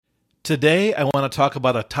Today, I want to talk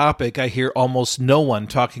about a topic I hear almost no one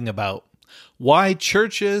talking about: why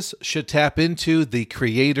churches should tap into the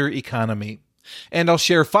creator economy. And I'll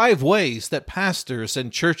share 5 ways that pastors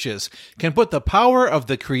and churches can put the power of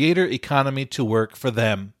the creator economy to work for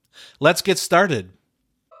them. Let's get started.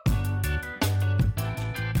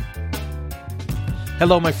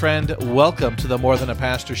 Hello, my friend. Welcome to the More Than a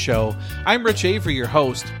Pastor Show. I'm Rich Avery, your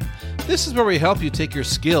host. This is where we help you take your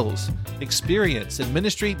skills, experience, and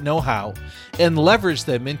ministry know-how and leverage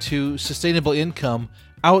them into sustainable income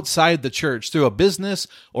outside the church through a business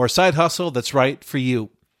or side hustle that's right for you,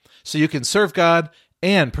 so you can serve God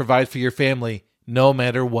and provide for your family no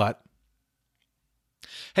matter what.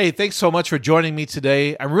 Hey, thanks so much for joining me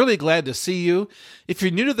today. I'm really glad to see you. If you're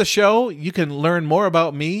new to the show, you can learn more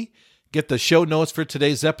about me, get the show notes for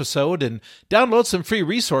today's episode, and download some free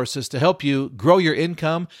resources to help you grow your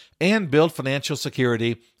income and build financial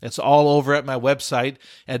security. It's all over at my website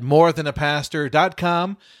at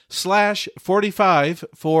morethanapastor.com/45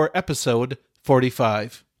 for episode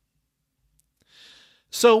 45.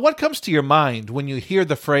 So what comes to your mind when you hear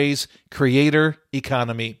the phrase creator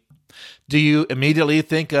economy? Do you immediately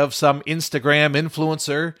think of some Instagram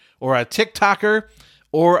influencer or a TikToker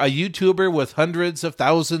or a YouTuber with hundreds of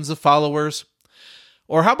thousands of followers?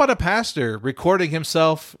 Or how about a pastor recording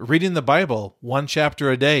himself reading the Bible 1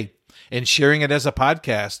 chapter a day and sharing it as a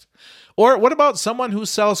podcast? Or what about someone who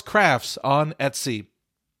sells crafts on Etsy?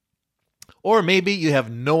 Or maybe you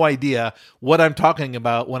have no idea what I'm talking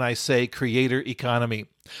about when I say creator economy.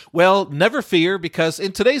 Well, never fear, because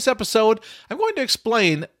in today's episode, I'm going to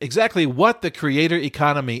explain exactly what the creator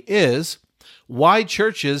economy is, why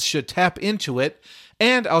churches should tap into it,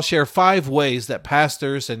 and I'll share 5 ways that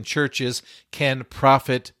pastors and churches can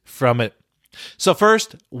profit from it. So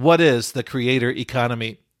first, what is the creator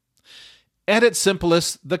economy? At its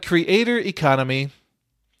simplest, the creator economy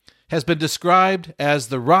has been described as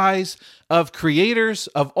the rise of creators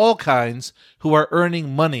of all kinds who are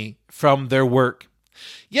earning money from their work.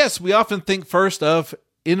 Yes, we often think first of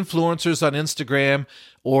influencers on Instagram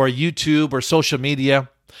or YouTube or social media,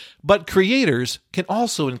 but creators can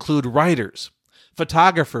also include writers,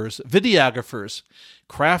 photographers, videographers,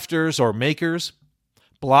 crafters or makers,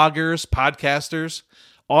 bloggers, podcasters,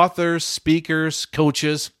 authors, speakers,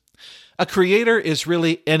 coaches. A creator is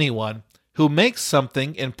really anyone who makes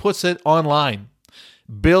something and puts it online,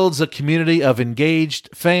 builds a community of engaged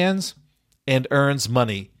fans, and earns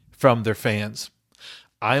money from their fans.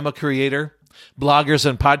 I'm a creator. Bloggers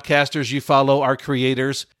and podcasters you follow are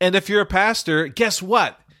creators. And if you're a pastor, guess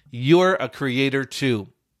what? You're a creator too.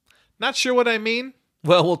 Not sure what I mean?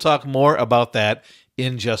 Well, we'll talk more about that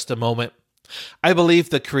in just a moment. I believe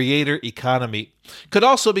the creator economy could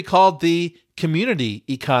also be called the community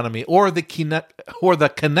economy or the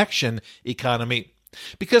connection economy,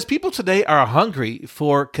 because people today are hungry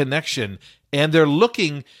for connection and they're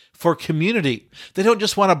looking for community. They don't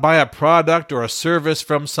just want to buy a product or a service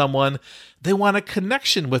from someone. They want a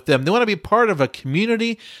connection with them. They want to be part of a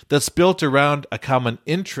community that's built around a common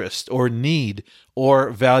interest or need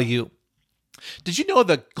or value. Did you know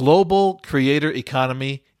the global creator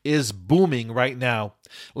economy is booming right now?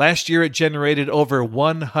 Last year, it generated over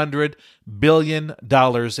 $100 billion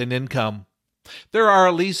in income. There are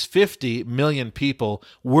at least 50 million people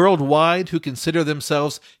worldwide who consider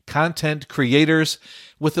themselves content creators,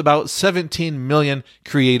 with about 17 million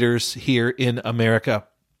creators here in America.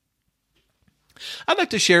 I'd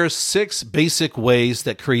like to share 6 basic ways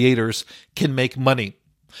that creators can make money.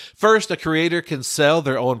 First, a creator can sell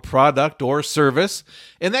their own product or service,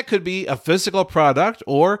 and that could be a physical product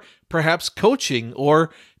or perhaps coaching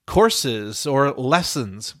or courses or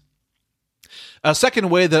lessons. A second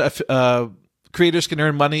way that creators can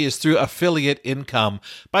earn money is through affiliate income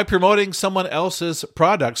by promoting someone else's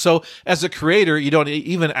product. So as a creator, you don't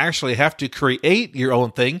even actually have to create your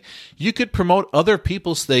own thing. You could promote other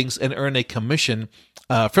people's things and earn a commission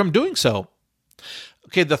from doing so.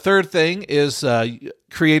 Okay, the third thing is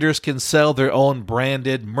creators can sell their own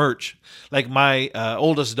branded merch. Like my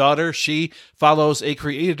oldest daughter, she follows a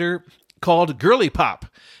creator called Girly Pop.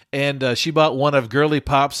 And she bought one of Girly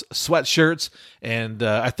Pop's sweatshirts, and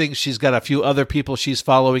I think she's got a few other people she's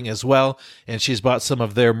following as well, and she's bought some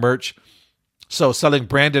of their merch. So selling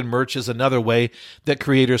branded merch is another way that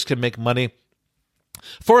creators can make money.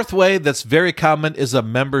 Fourth way that's very common is a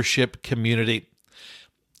membership community.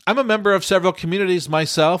 I'm a member of several communities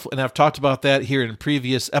myself, and I've talked about that here in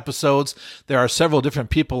previous episodes. There are several different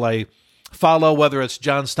people I follow, whether it's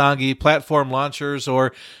John Stange, Platform Launchers,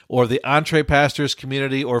 or the Entre Pastors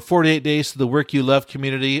community, or 48 Days to the Work You Love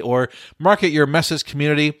community, or Market Your Message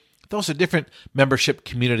community. those are different membership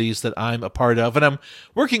communities that I'm a part of. And I'm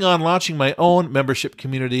working on launching my own membership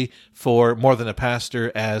community for More Than a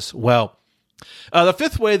Pastor as well. The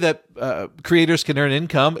fifth way that creators can earn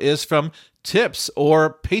income is from tips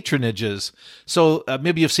or patronages. So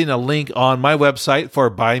maybe you've seen a link on my website for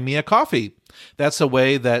Buy Me a Coffee. That's a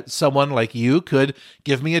way that someone like you could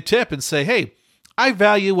give me a tip and say, hey, I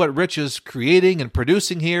value what Rich is creating and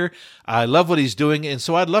producing here. I love what he's doing, and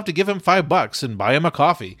so I'd love to give him $5 and buy him a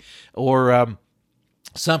coffee. Or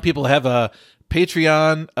some people have a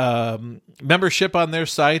Patreon membership on their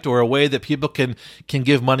site, or a way that people can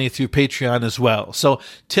give money through Patreon as well. So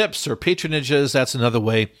tips or patronages, that's another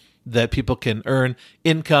way that people can earn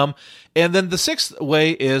income. And then the sixth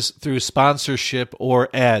way is through sponsorship or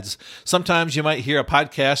ads. Sometimes you might hear a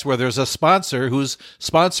podcast where there's a sponsor who's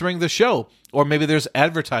sponsoring the show, or maybe there's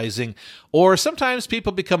advertising, or sometimes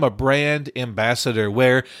people become a brand ambassador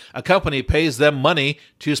where a company pays them money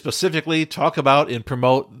to specifically talk about and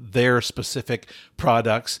promote their specific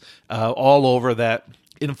products all over that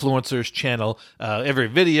influencers channel. Every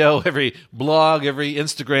video, every blog, every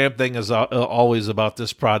Instagram thing is always about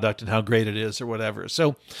this product and how great it is or whatever.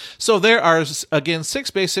 So there are, again,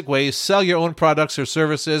 6 basic ways: sell your own products or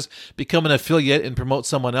services, become an affiliate and promote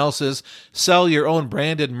someone else's, sell your own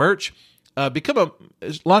branded merch,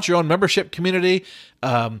 launch your own membership community,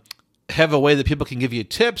 have a way that people can give you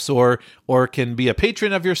tips or can be a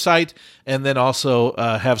patron of your site, and then also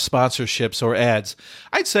have sponsorships or ads.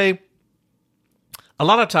 I'd say a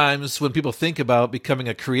lot of times when people think about becoming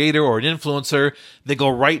a creator or an influencer, they go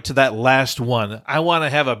right to that last one. I want to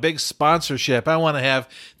have a big sponsorship. I want to have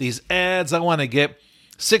these ads. I want to get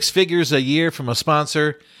 6 figures a year from a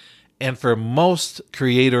sponsor. And for most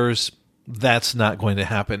creators, that's not going to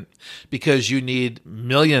happen, because you need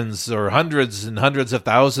millions or hundreds and hundreds of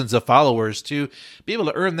thousands of followers to be able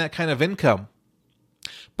to earn that kind of income.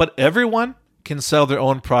 But everyone can sell their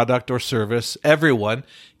own product or service. Everyone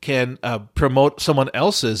can promote someone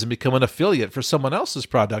else's and become an affiliate for someone else's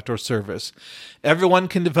product or service. Everyone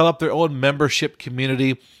can develop their own membership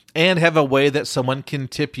community and have a way that someone can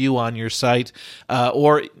tip you on your site.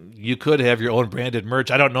 Or you could have your own branded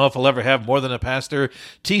merch. I don't know if I'll ever have More Than a Pastor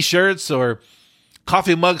t-shirts or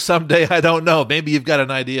coffee mugs someday. I don't know. Maybe you've got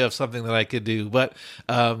an idea of something that I could do. But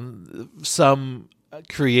some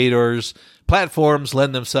creators, platforms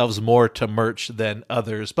lend themselves more to merch than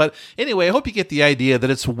others. But anyway, I hope you get the idea that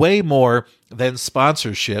it's way more than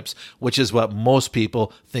sponsorships, which is what most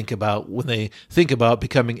people think about when they think about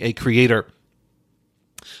becoming a creator.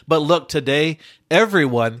 But look, today,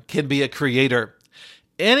 everyone can be a creator.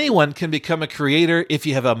 Anyone can become a creator if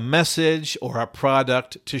you have a message or a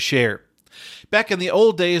product to share. Back in the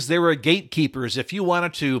old days, there were gatekeepers. If you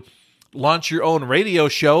wanted to launch your own radio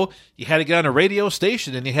show, you had to get on a radio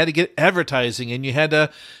station and you had to get advertising, and you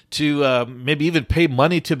had to maybe even pay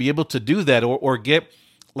money to be able to do that, or get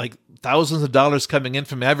like thousands of dollars coming in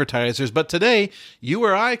from advertisers. But today, you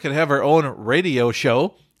or I could have our own radio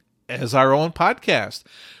show as our own podcast.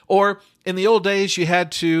 Or in the old days, you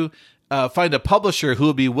had to find a publisher who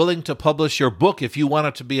would be willing to publish your book if you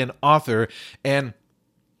wanted to be an author, and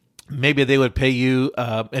maybe they would pay you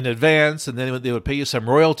in advance, and then they would pay you some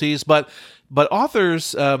royalties. But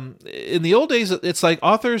authors, in the old days, it's like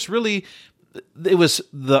authors really,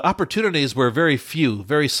 the opportunities were very few,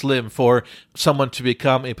 very slim for someone to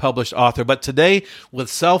become a published author. But today, with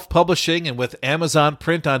self-publishing and with Amazon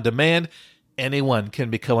print on demand, anyone can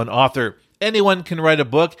become an author. Anyone can write a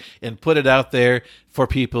book and put it out there for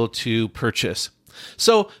people to purchase.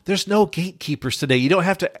 So there's no gatekeepers today. You don't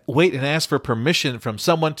have to wait and ask for permission from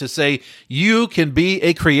someone to say you can be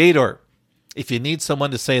a creator. If you need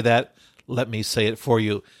someone to say that, let me say it for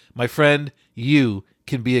you. My friend, you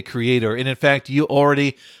can be a creator. And in fact, you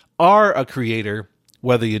already are a creator,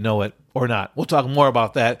 whether you know it or not. We'll talk more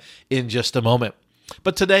about that in just a moment.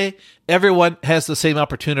 But today, everyone has the same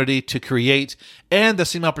opportunity to create and the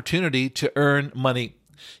same opportunity to earn money.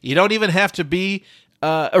 You don't even have to be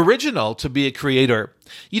original to be a creator.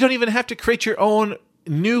 You don't even have to create your own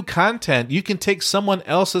new content. You can take someone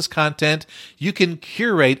else's content. You can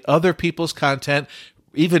curate other people's content,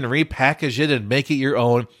 even repackage it and make it your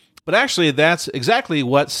own. But actually, that's exactly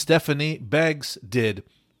what Stephanie Beggs did.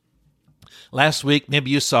 Last week,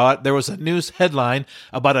 maybe you saw it, there was a news headline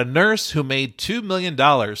about a nurse who made $2 million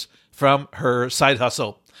from her side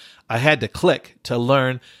hustle. I had to click to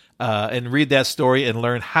learn and read that story and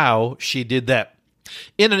learn how she did that.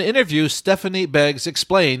 In an interview, Stephanie Beggs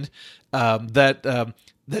explained that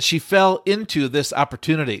she fell into this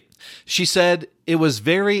opportunity. She said, "It was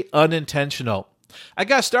very unintentional. I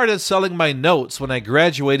got started selling my notes when I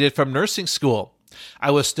graduated from nursing school.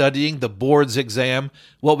 I was studying the boards exam,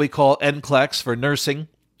 what we call NCLEX for nursing,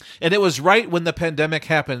 and it was right when the pandemic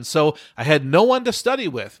happened, so I had no one to study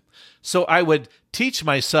with. So I would teach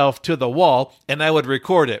myself to the wall, and I would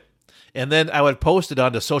record it, and then I would post it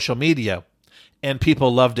onto social media, and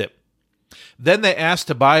people loved it. Then they asked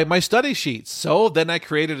to buy my study sheets, so then I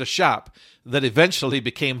created a shop that eventually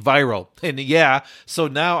became viral. And so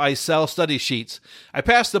now I sell study sheets. I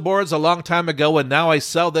passed the boards a long time ago, and now I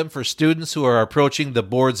sell them for students who are approaching the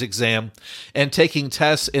boards exam and taking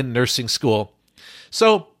tests in nursing school.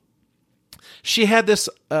 So she had this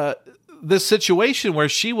situation where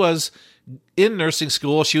she was in nursing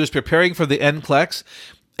school. She was preparing for the NCLEX,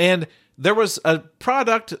 and there was a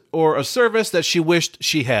product or a service that she wished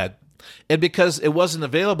she had. And because it wasn't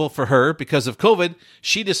available for her because of COVID,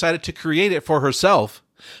 she decided to create it for herself.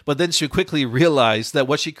 But then she quickly realized that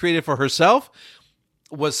what she created for herself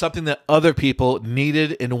was something that other people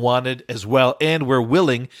needed and wanted as well and were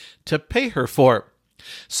willing to pay her for.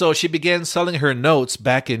 So she began selling her notes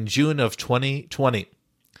back in June of 2020.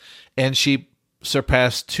 And she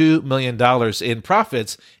surpassed $2 million in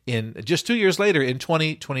profits in just 2 years later in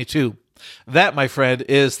 2022. That, my friend,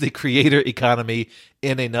 is the creator economy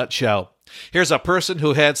in a nutshell. Here's a person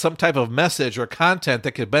who had some type of message or content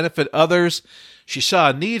that could benefit others. She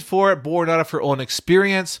saw a need for it, born out of her own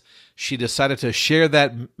experience. She decided to share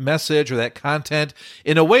that message or that content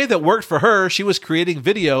in a way that worked for her. She was creating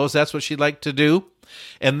videos. That's what she liked to do.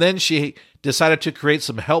 And then she decided to create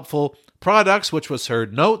some helpful products, which was her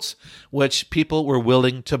notes, which people were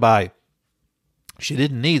willing to buy. She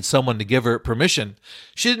didn't need someone to give her permission.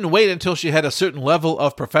 She didn't wait until she had a certain level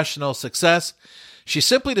of professional success. She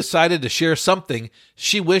simply decided to share something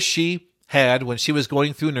she wished she had when she was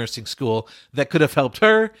going through nursing school that could have helped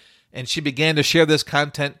her, and she began to share this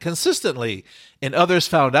content consistently, and others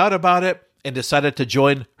found out about it and decided to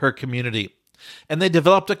join her community. And they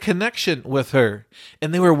developed a connection with her,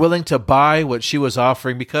 and they were willing to buy what she was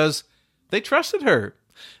offering because they trusted her.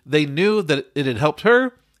 They knew that it had helped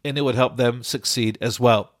her, and it would help them succeed as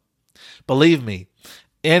well. Believe me,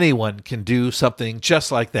 anyone can do something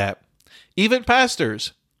just like that. Even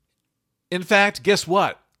pastors. In fact, guess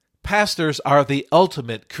what? Pastors are the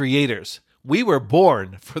ultimate creators. We were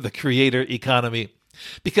born for the creator economy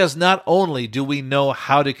because not only do we know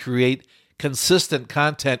how to create consistent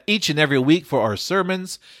content each and every week for our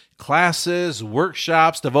sermons, classes,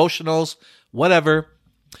 workshops, devotionals, whatever,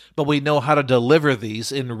 but we know how to deliver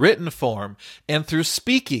these in written form and through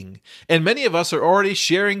speaking. And many of us are already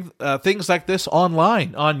sharing things like this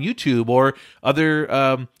online on YouTube or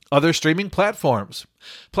other streaming platforms.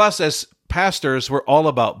 Plus, as pastors, we're all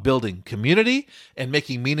about building community and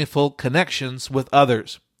making meaningful connections with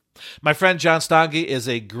others. My friend John Stange is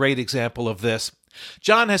a great example of this.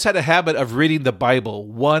 John has had a habit of reading the Bible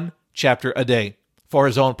one chapter a day for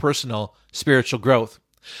his own personal spiritual growth.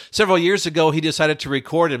 Several years ago, he decided to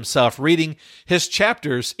record himself reading his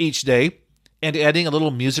chapters each day and adding a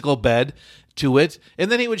little musical bed to it,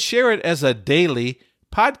 and then he would share it as a daily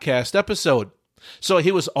podcast episode. So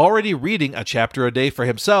he was already reading a chapter a day for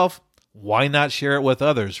himself. Why not share it with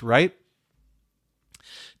others, right?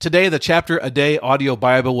 Today, the Chapter a Day audio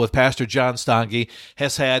Bible with Pastor John Stange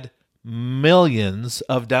has had millions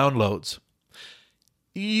of downloads.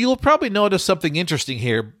 You'll probably notice something interesting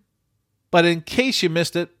here, but in case you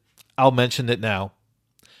missed it, I'll mention it now.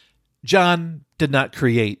 John did not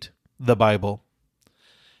create the Bible,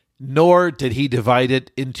 nor did he divide it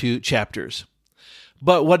into chapters.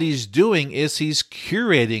 But what he's doing is he's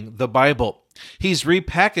curating the Bible. He's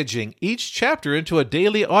repackaging each chapter into a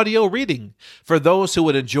daily audio reading for those who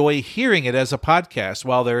would enjoy hearing it as a podcast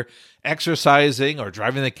while they're exercising or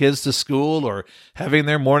driving the kids to school or having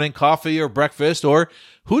their morning coffee or breakfast or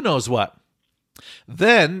who knows what.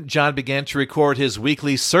 Then John began to record his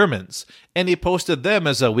weekly sermons, and he posted them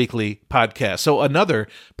as a weekly podcast. So another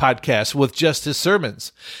podcast with just his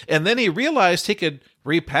sermons. And then he realized he could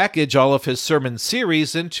repackage all of his sermon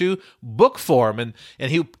series into book form, and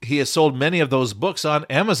he has sold many of those books on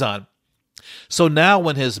Amazon. So now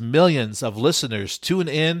when his millions of listeners tune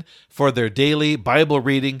in for their daily Bible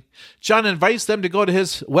reading, John invites them to go to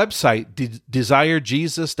his website,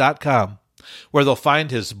 desirejesus.com, where they'll find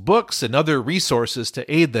his books and other resources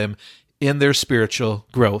to aid them in their spiritual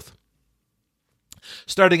growth.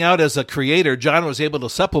 Starting out as a creator, John was able to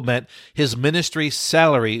supplement his ministry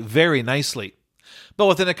salary very nicely. But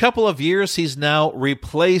within a couple of years, he's now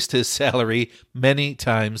replaced his salary many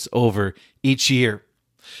times over each year.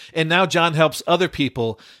 And now John helps other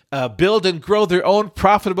people build and grow their own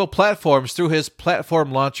profitable platforms through his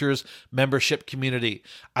Platform Launchers membership community.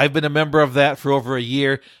 I've been a member of that for over a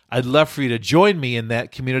year. I'd love for you to join me in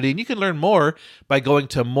that community. And you can learn more by going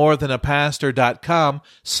to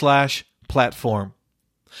morethanapastor.com/platform.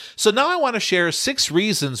 So now I want to share 6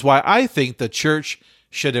 reasons why I think the church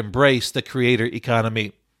should embrace the creator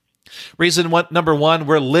economy. Number 1,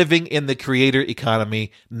 we're living in the creator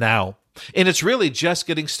economy now. And it's really just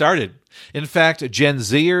getting started. In fact, Gen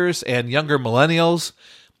Zers and younger millennials,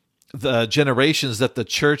 the generations that the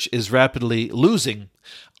church is rapidly losing,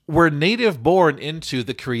 were native born into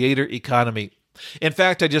the creator economy. In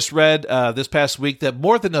fact, I just read this past week that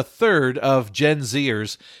more than a third of Gen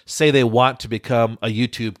Zers say they want to become a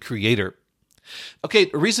YouTube creator. Okay,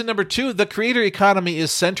 reason number 2, the creator economy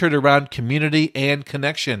is centered around community and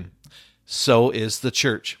connection. So is the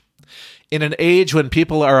church. In an age when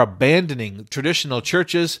people are abandoning traditional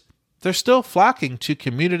churches, they're still flocking to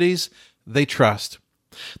communities they trust.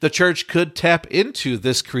 The church could tap into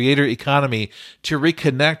this creator economy to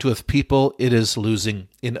reconnect with people it is losing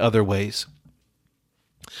in other ways.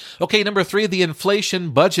 Okay, number 3, the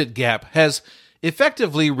inflation budget gap has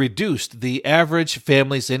effectively reduced the average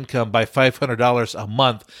family's income by $500 a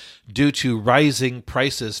month due to rising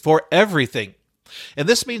prices for everything. And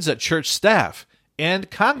this means that church staff and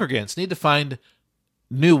congregants need to find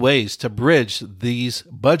new ways to bridge these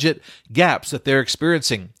budget gaps that they're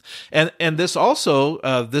experiencing. And this also,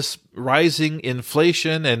 this rising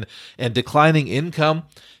inflation and declining income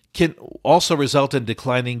can also result in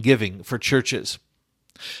declining giving for churches.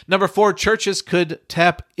 Number 4, churches could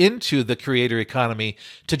tap into the creator economy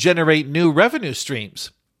to generate new revenue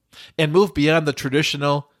streams and move beyond the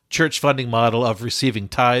traditional church funding model of receiving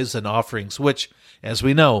tithes and offerings, which, as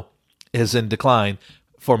we know, is in decline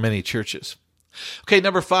for many churches. Okay,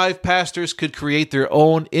 number 5, pastors could create their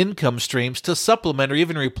own income streams to supplement or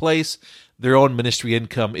even replace their own ministry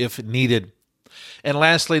income if needed. And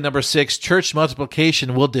lastly, number 6, church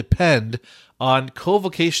multiplication will depend on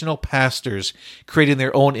co-vocational pastors creating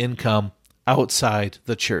their own income outside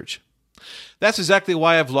the church. That's exactly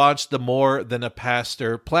why I've launched the More Than a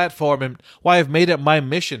Pastor platform and why I've made it my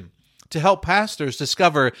mission to help pastors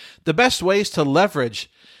discover the best ways to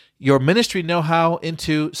leverage your ministry know-how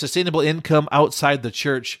into sustainable income outside the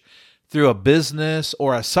church through a business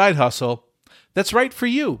or a side hustle that's right for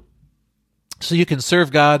you, so you can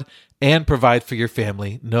serve God and provide for your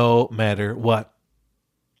family no matter what.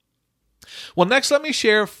 Well, next, let me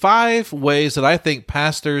share 5 ways that I think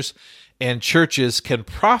pastors and churches can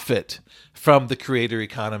profit from the creator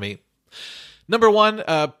economy. Number 1,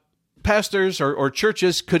 pastors or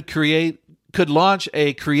churches could launch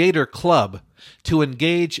a creator club to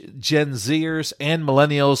engage Gen Zers and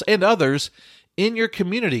millennials and others in your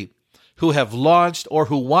community who have launched or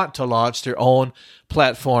who want to launch their own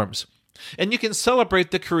platforms. And you can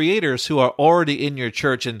celebrate the creators who are already in your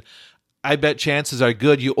church. And I bet chances are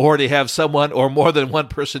good you already have someone or more than one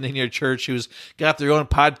person in your church who's got their own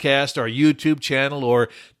podcast or YouTube channel or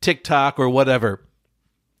TikTok or whatever.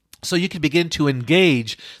 So you can begin to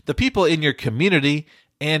engage the people in your community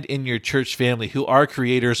and in your church family who are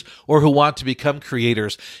creators or who want to become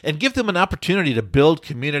creators, and give them an opportunity to build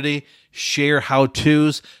community, share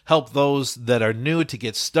how-tos, help those that are new to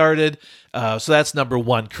get started. So that's number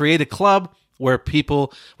 1. Create a club where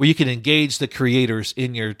you can engage the creators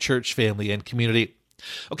in your church family and community.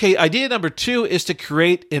 Okay, idea number 2 is to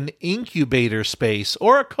create an incubator space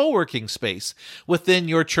or a co-working space within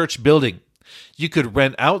your church building. You could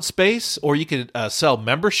rent out space, or you could sell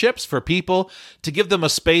memberships for people to give them a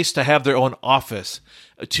space to have their own office,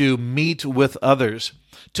 to meet with others,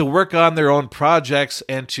 to work on their own projects,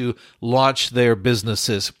 and to launch their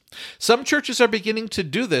businesses. Some churches are beginning to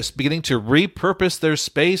do this, beginning to repurpose their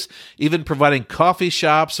space, even providing coffee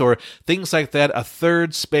shops or things like that, a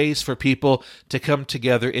third space for people to come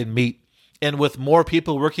together and meet. And with more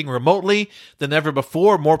people working remotely than ever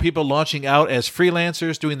before, more people launching out as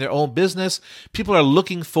freelancers, doing their own business, people are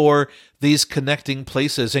looking for these connecting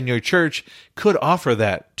places, and your church could offer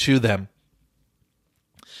that to them.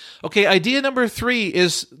 Okay, idea number 3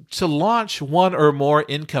 is to launch one or more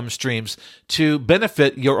income streams to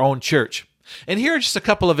benefit your own church. And here are just a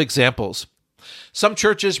couple of examples. Some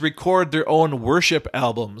churches record their own worship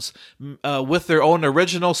albums with their own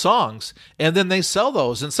original songs, and then they sell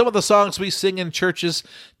those. And some of the songs we sing in churches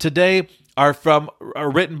today are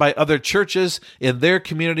written by other churches in their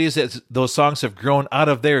communities. As those songs have grown out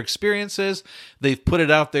of their experiences. They've put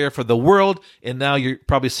it out there for the world, and now you're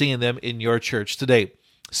probably seeing them in your church today.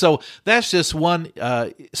 So that's just one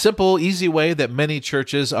simple, easy way that many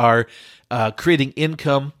churches are creating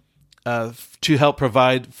income to help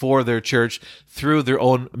provide for their church through their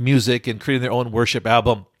own music and creating their own worship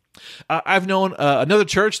album. I've known another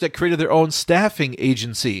church that created their own staffing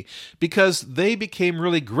agency because they became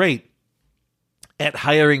really great at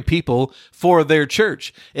hiring people for their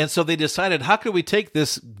church. And so they decided, how could we take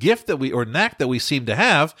this gift or knack that we seem to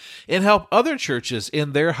have and help other churches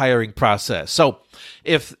in their hiring process? So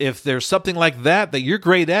if there's something like that you're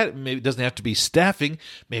great at, maybe it doesn't have to be staffing,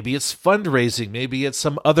 maybe it's fundraising, maybe it's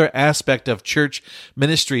some other aspect of church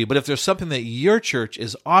ministry. But if there's something that your church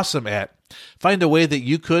is awesome at, find a way that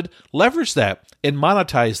you could leverage that and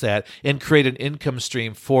monetize that and create an income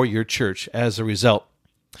stream for your church as a result.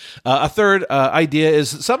 A third idea is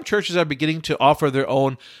some churches are beginning to offer their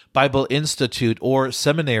own Bible Institute or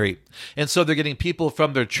seminary. And so they're getting people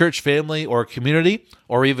from their church family or community,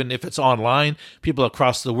 or even if it's online, people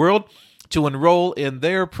across the world, to enroll in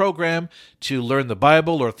their program to learn the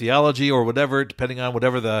Bible or theology or whatever, depending on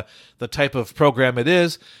whatever the type of program it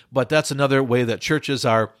is. But that's another way that churches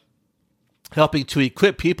are helping to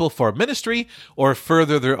equip people for ministry or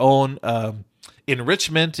further their own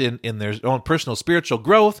enrichment in their own personal spiritual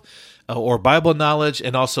growth or Bible knowledge,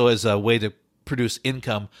 and also as a way to produce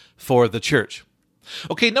income for the church.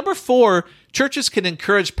 Okay, number 4, churches can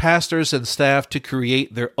encourage pastors and staff to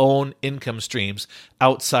create their own income streams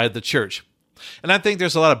outside the church. And I think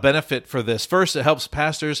there's a lot of benefit for this. First, it helps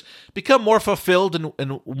pastors become more fulfilled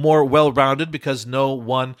and more well-rounded because no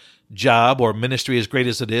one job or ministry, as great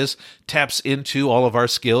as it is, taps into all of our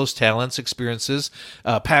skills, talents, experiences,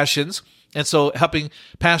 passions. And so helping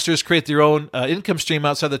pastors create their own income stream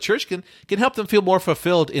outside the church can help them feel more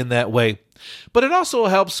fulfilled in that way. But it also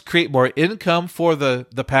helps create more income for the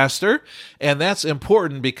pastor, and that's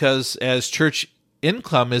important because as church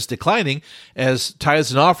income is declining, as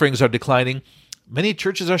tithes and offerings are declining, many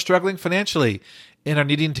churches are struggling financially and are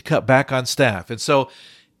needing to cut back on staff. And so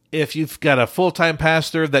if you've got a full-time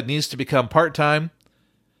pastor that needs to become part-time,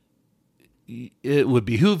 it would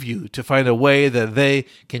behoove you to find a way that they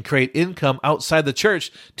can create income outside the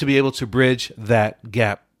church to be able to bridge that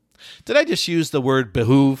gap. Did I just use the word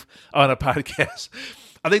behoove on a podcast?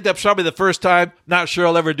 I think that's probably the first time. Not sure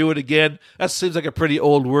I'll ever do it again. That seems like a pretty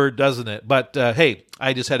old word, doesn't it? But hey,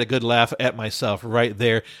 I just had a good laugh at myself right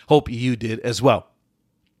there. Hope you did as well.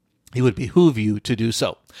 It would behoove you to do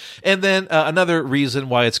so. And then another reason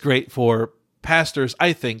why it's great for pastors,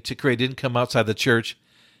 I think, to create income outside the church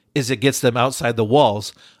is it gets them outside the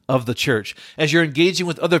walls of the church. As you're engaging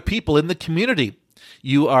with other people in the community,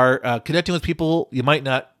 you are connecting with people you might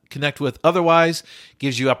not connect with otherwise,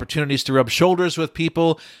 gives you opportunities to rub shoulders with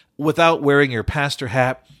people without wearing your pastor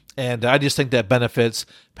hat. And I just think that benefits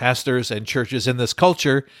pastors and churches in this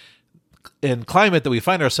culture and climate that we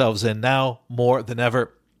find ourselves in now more than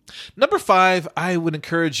ever. Number 5, I would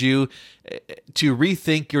encourage you to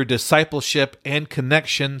rethink your discipleship and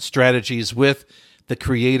connection strategies with the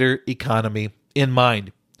creator economy in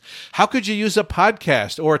mind. How could you use a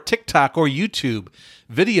podcast or TikTok or YouTube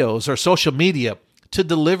videos or social media to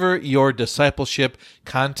deliver your discipleship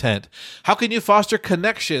content? How can you foster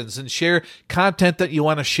connections and share content that you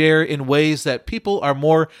want to share in ways that people are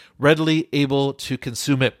more readily able to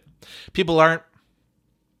consume it?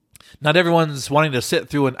 Not everyone's wanting to sit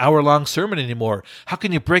through an hour-long sermon anymore. How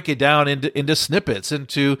can you break it down into snippets,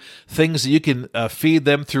 into things that you can feed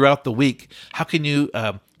them throughout the week? How can you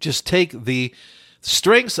just take the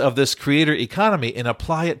strengths of this creator economy and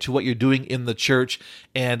apply it to what you're doing in the church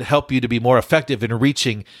and help you to be more effective in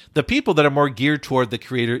reaching the people that are more geared toward the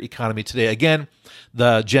creator economy today? Again,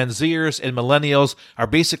 the Gen Zers and millennials are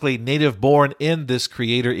basically native born in this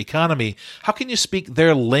creator economy. How can you speak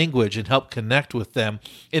their language and help connect with them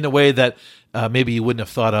in a way that maybe you wouldn't have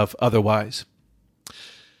thought of otherwise?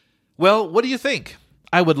 Well, what do you think?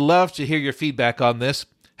 I would love to hear your feedback on this.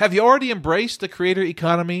 Have you already embraced the creator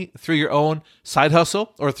economy through your own side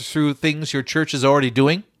hustle or through things your church is already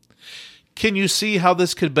doing? Can you see how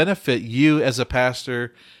this could benefit you as a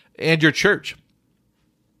pastor and your church?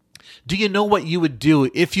 Do you know what you would do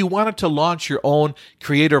if you wanted to launch your own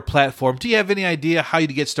creator platform? Do you have any idea how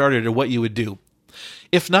you'd get started or what you would do?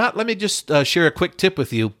 If not, let me just share a quick tip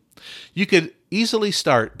with you. You could easily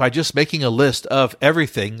start by just making a list of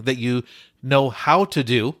everything that you know how to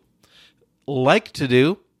do, like to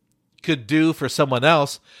do, could do for someone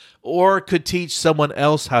else, or could teach someone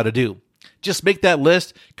else how to do. Just make that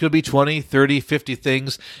list. Could be 20, 30, 50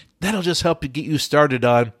 things. That'll just help to get you started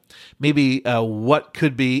on maybe what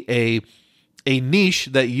could be a niche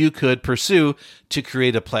that you could pursue to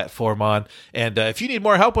create a platform on. And if you need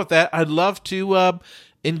more help with that, I'd love to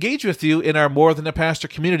engage with you in our More Than a Pastor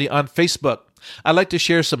community on Facebook. I'd like to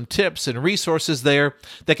share some tips and resources there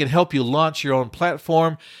that can help you launch your own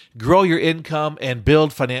platform, grow your income, and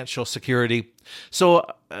build financial security. So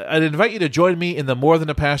I'd invite you to join me in the More Than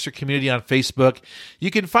a Pastor community on Facebook.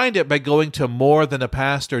 You can find it by going to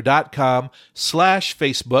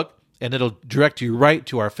morethanapastor.com/Facebook, and it'll direct you right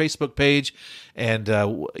to our Facebook page. And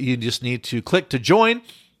you just need to click to join.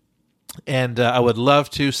 And I would love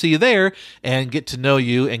to see you there and get to know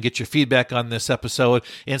you and get your feedback on this episode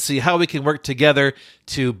and see how we can work together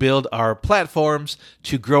to build our platforms,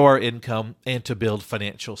 to grow our income, and to build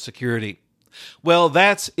financial security. Well,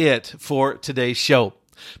 that's it for today's show.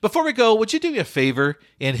 Before we go, would you do me a favor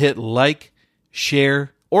and hit like,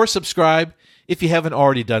 share, or subscribe if you haven't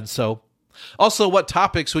already done so? Also, what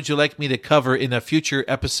topics would you like me to cover in a future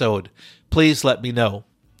episode? Please let me know.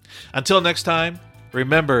 Until next time,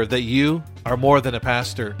 remember that you are more than a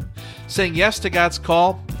pastor. Saying yes to God's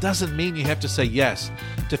call doesn't mean you have to say yes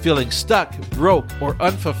to feeling stuck, broke, or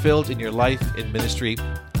unfulfilled in your life and ministry.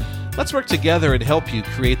 Let's work together and help you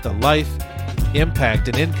create the life, impact,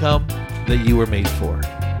 and income that you were made for.